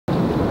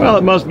Well,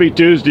 it must be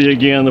Tuesday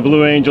again. The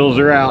Blue Angels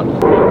are out.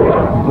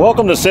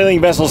 Welcome to Sailing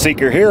Vessel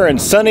Seeker here in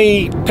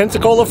sunny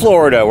Pensacola,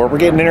 Florida, where we're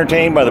getting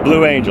entertained by the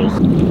Blue Angels.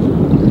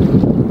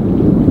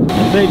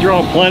 They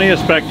draw plenty of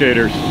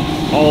spectators.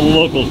 All the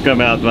locals come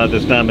out about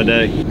this time of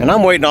day. And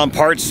I'm waiting on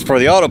parts for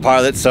the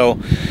autopilot, so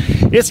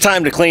it's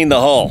time to clean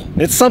the hull.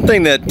 It's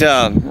something that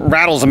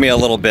rattles me a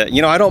little bit.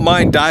 You know, I don't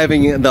mind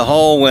diving in the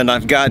hull when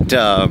I've got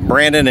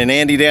Brandon and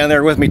Andy down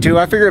there with me too.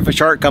 I figure if a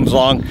shark comes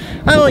along,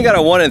 I only got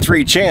a 1 in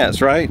 3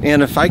 chance, right?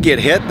 And if I get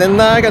hit, then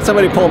I got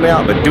somebody pull me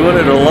out. But doing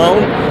it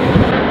alone,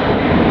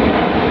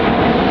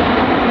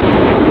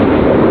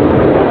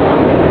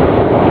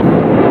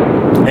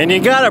 and you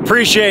gotta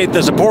appreciate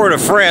the support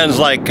of friends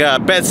like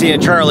Betsy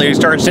and Charlie, who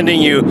start sending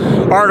you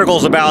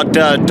articles about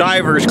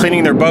divers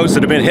cleaning their boats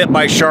that have been hit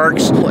by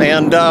sharks,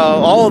 and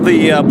all of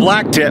the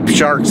blacktip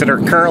sharks that are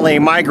currently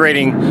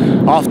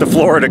migrating off the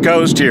Florida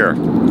coast here.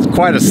 It's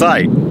quite a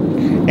sight,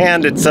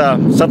 and it's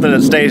something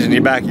that stays in the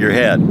back of your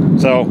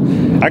head. So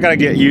I gotta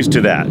get used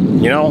to that.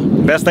 You know,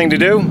 best thing to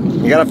do,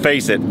 you gotta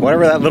face it.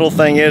 Whatever that little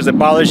thing is that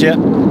bothers you,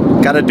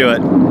 gotta do it.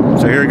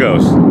 So here it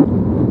goes.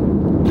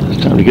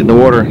 It's time to get in the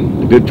water.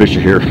 The good fish are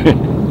here.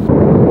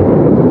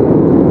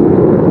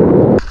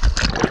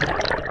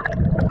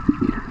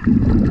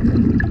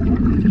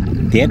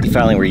 The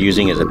antifouling we're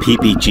using is a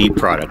PPG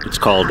product. It's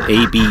called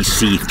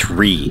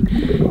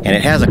ABC3, and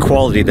it has a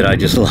quality that I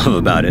just love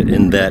about it,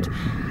 in that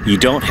you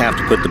don't have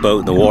to put the boat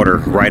in the water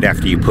right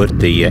after you put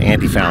the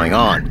antifouling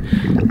on.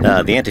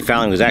 The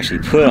antifouling was actually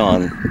put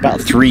on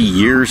about 3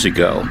 years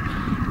ago,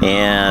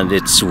 and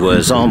it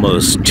was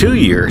almost 2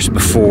 years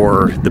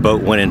before the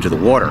boat went into the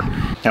water.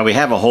 Now, we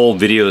have a whole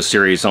video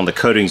series on the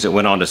coatings that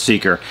went on to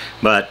Seeker,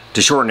 but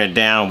to shorten it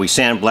down, we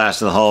sandblasted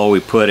the hull, we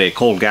put a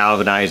cold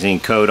galvanizing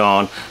coat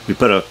on, we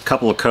put a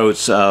couple of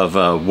coats of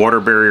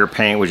water barrier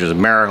paint, which is a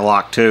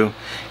Velox 2,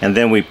 and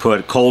then we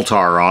put coal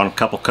tar on, a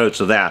couple coats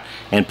of that.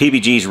 And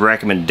PPG's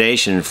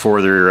recommendation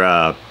for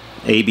their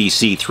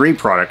ABC3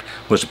 product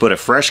was to put a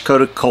fresh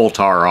coat of coal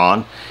tar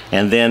on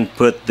and then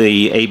put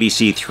the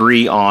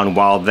ABC3 on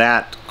while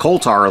that coal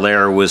tar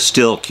layer was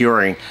still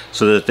curing,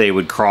 so that they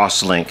would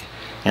cross-link.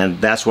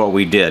 And that's what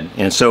we did.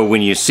 And so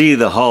when you see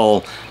the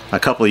hull a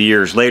couple of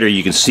years later,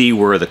 you can see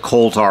where the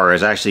coal tar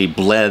has actually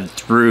bled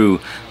through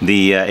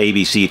the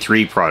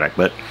ABC3 product.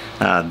 But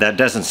that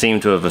doesn't seem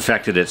to have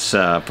affected its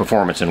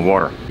performance in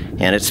water.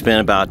 And it's been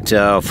about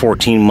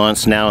 14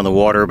 months now in the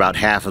water, about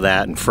half of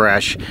that in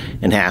fresh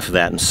and half of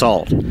that in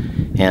salt.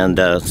 And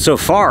so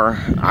far,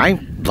 I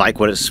like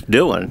what it's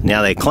doing.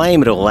 Now, they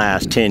claim it'll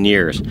last 10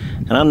 years,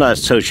 and I'm not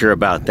so sure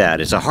about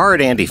that. It's a hard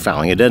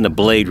antifouling. It doesn't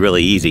ablade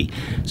really easy.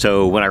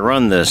 So when I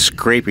run the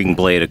scraping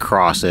blade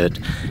across it,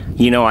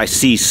 you know, I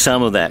see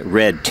some of that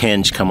red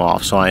tinge come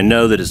off, so I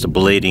know that it's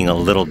ablading a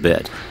little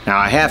bit. Now,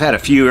 I have had a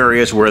few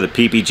areas where the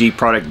PPG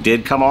product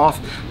did come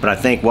off, but I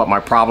think what my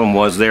problem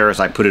was there is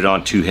I put it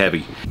on too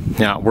heavy.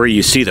 Now, where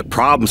you see the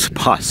problem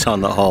spots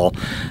on the hull,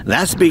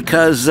 that's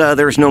because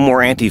there's no more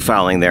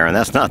antifouling there, and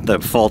that's not the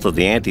fault of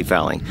the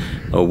antifouling.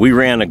 We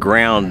ran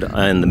aground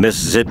in the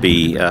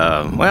Mississippi.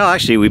 Well,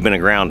 actually, we've been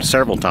aground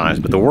several times,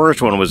 but the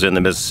worst one was in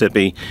the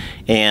Mississippi,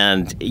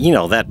 and you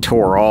know, that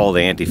tore all the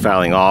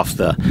antifouling off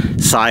the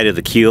side of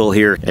the keel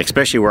here,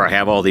 especially where I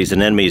have all these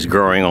anemones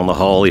growing on the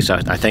hull. At least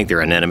I think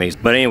they're anemones.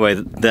 But anyway,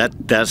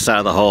 that side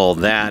of the hull,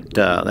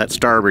 that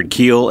starboard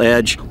keel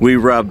edge, we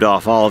rubbed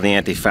off all the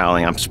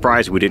antifouling. I'm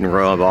surprised we didn't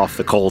rub off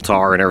the coal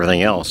tar and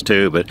everything else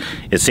too, but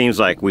it seems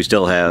like we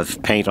still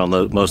have paint on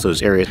most of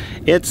those areas.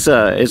 It's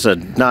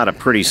not a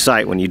pretty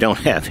sight when you don't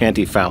have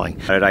antifouling.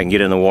 I can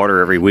get in the water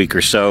every week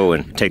or so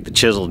and take the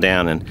chisel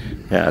down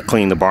and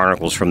clean the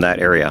barnacles from that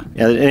area.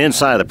 And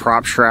inside of the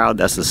prop shroud,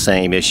 that's the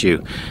same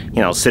issue.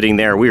 You know, sitting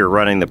there, we were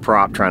running the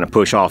prop trying to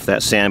push off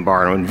that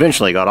sandbar, and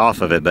eventually got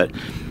off of it, but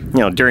you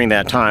know, during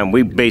that time,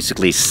 we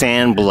basically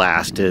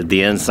sandblasted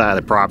the inside of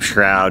the prop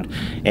shroud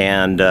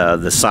and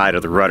the side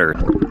of the rudder.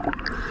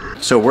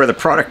 So where the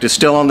product is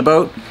still on the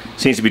boat,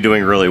 seems to be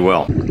doing really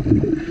well.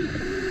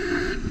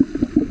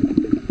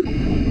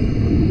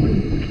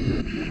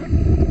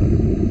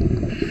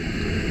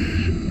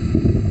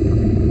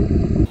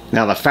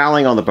 Now, the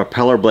fouling on the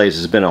propeller blades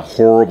has been a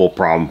horrible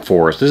problem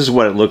for us. This is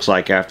what it looks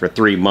like after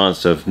 3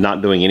 months of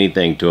not doing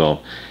anything to them.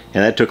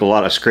 And that took a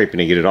lot of scraping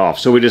to get it off.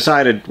 So we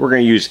decided we're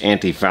going to use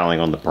anti-fouling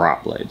on the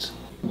prop blades.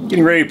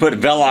 Getting ready to put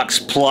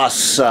Velox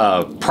Plus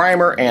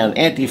primer and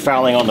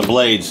anti-fouling on the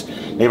blades.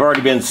 They've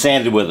already been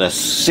sanded with a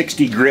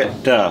 60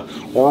 grit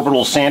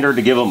orbital sander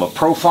to give them a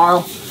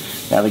profile.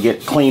 Now they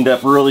get cleaned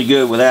up really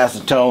good with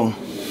acetone,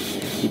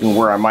 even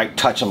where I might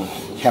touch them,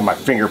 have my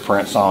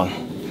fingerprints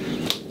on.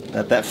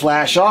 Let that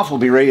flash off,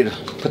 we'll be ready to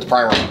put the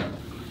primer on.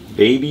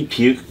 Baby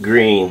puke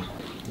green.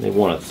 They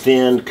want a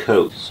thin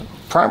coat. So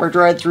primer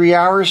dried 3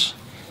 hours.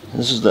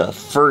 This is the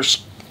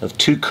first of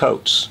 2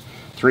 coats.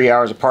 3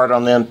 hours apart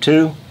on them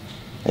too.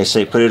 They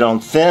say put it on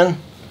thin.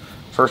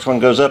 First one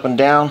goes up and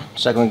down,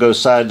 second one goes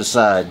side to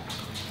side.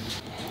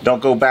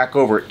 Don't go back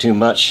over it too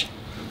much,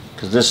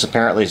 because this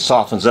apparently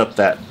softens up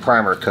that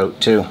primer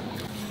coat too.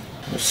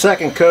 The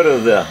second coat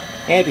of the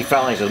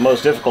anti-fouling is the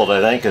most difficult,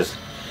 I think, because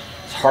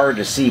it's hard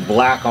to see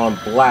black on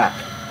black.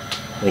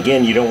 And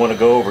again, you don't want to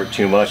go over it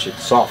too much. It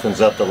softens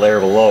up the layer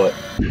below it.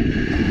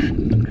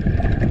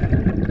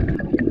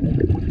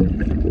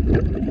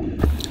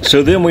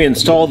 So then we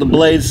installed the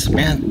blades.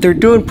 Man, they're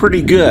doing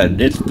pretty good.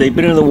 They've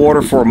been in the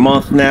water for a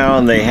month now,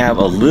 and they have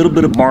a little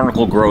bit of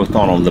barnacle growth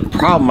on them. The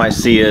problem I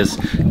see is,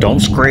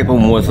 don't scrape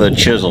them with a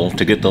chisel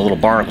to get the little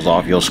barnacles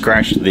off. You'll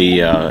scratch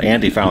the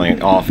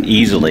anti-fouling off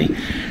easily.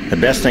 The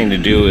best thing to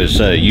do is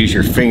use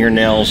your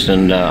fingernails,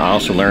 and I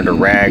also learned a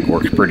rag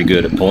works pretty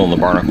good at pulling the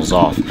barnacles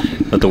off.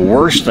 But the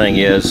worst thing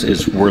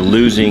is we're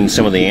losing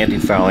some of the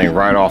anti-fouling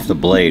right off the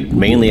blade,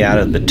 mainly out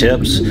of the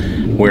tips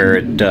where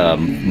it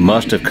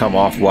must have come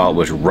off while it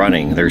was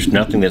running. There's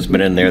nothing that's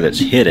been in there that's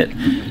hit it.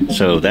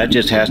 So that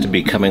just has to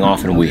be coming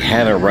off, and we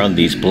haven't run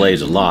these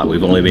blades a lot.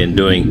 We've only been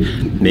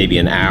doing maybe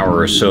an hour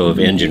or so of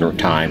engine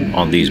time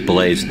on these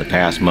blades in the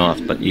past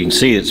month, but you can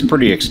see it's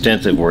pretty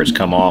extensive where it's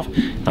come off.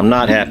 I'm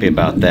not happy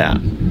about that.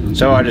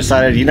 So I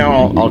decided, you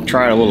know, I'll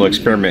try a little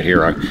experiment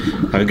here.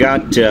 I've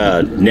got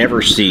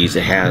Never Seas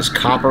that has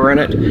copper in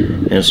it,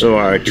 and so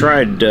I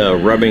tried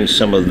rubbing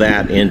some of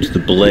that into the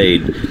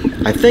blade.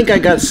 I think I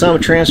got some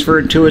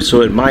transferred to it,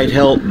 so it might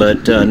help,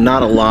 but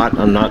not a lot.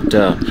 I'm not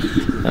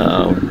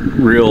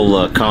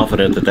real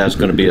confident that that's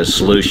going to be a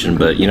solution,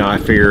 but you know, I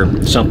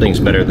figure something's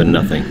better than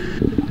nothing.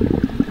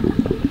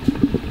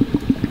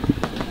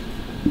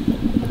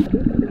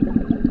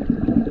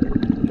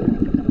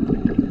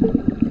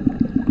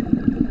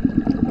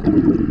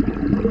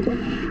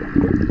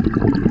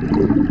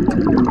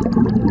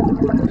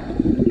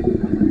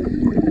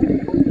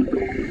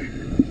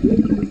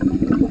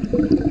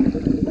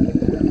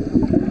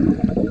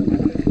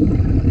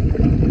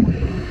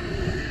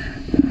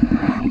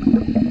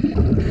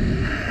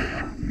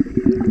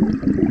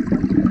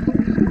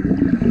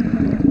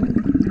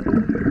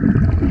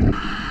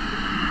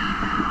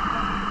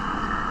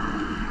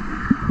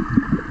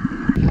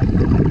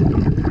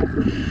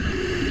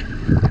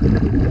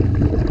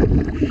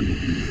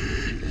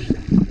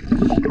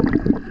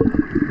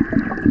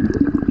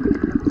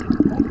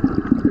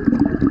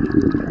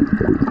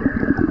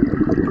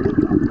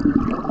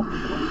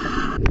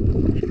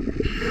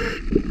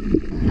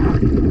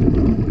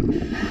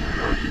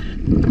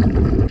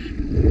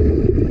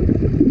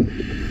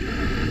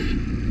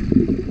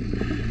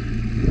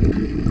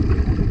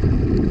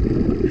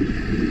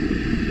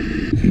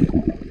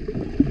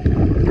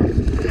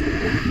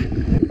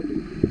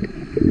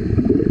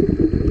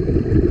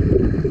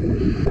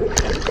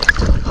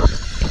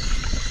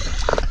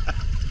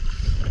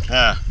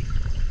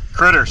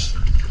 Critters.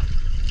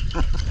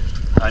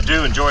 I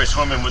do enjoy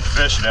swimming with the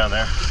fish down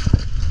there.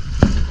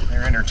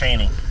 They're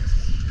entertaining.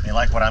 They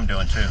like what I'm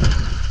doing too,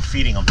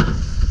 feeding them.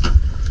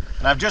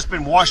 And I've just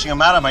been washing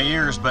them out of my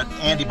ears, but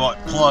Andy bought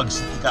plugs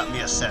and got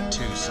me a set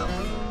too, so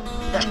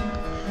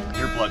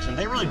earplugs, and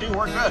they really do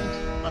work good.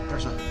 Look,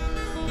 there's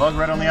a bug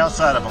right on the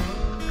outside of them.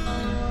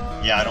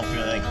 Yeah, I don't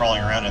feel anything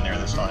crawling around in there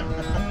this time.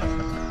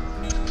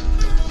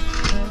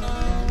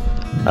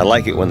 I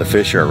like it when the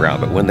fish are around,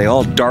 but when they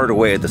all dart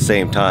away at the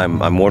same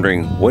time, I'm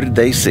wondering, what did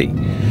they see?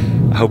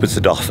 I hope it's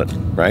a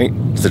dolphin, right?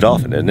 It's a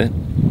dolphin, isn't it?